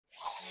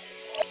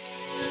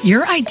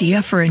Your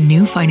idea for a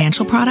new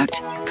financial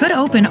product could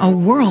open a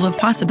world of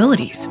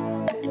possibilities.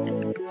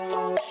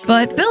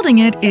 But building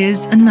it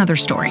is another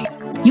story.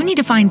 You need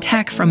to find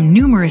tech from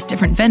numerous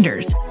different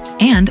vendors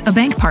and a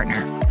bank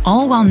partner,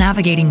 all while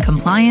navigating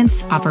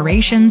compliance,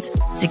 operations,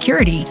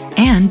 security,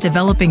 and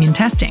developing and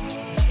testing.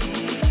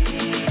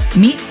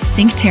 Meet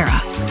Synctera,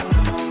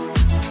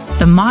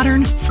 the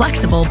modern,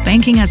 flexible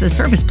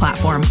banking-as-a-service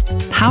platform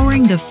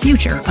powering the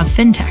future of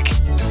FinTech.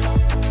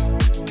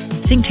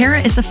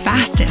 Synctera is the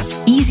fastest,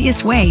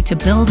 easiest way to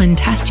build and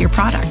test your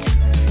product,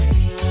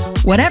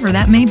 whatever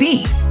that may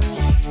be.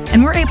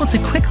 And we're able to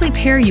quickly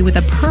pair you with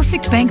a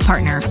perfect bank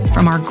partner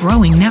from our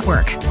growing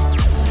network.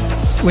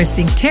 With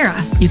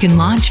Synctera, you can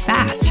launch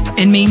fast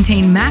and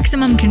maintain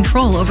maximum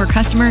control over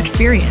customer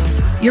experience,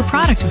 your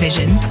product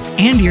vision,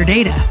 and your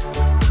data.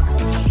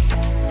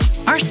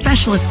 Our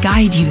specialists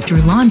guide you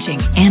through launching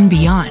and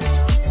beyond,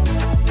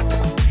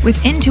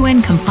 with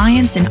end-to-end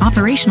compliance and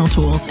operational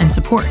tools and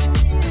support,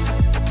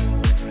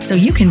 so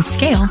you can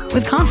scale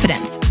with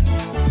confidence.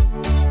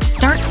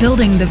 Start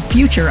building the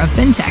future of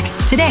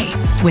FinTech today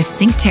with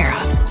Synctera.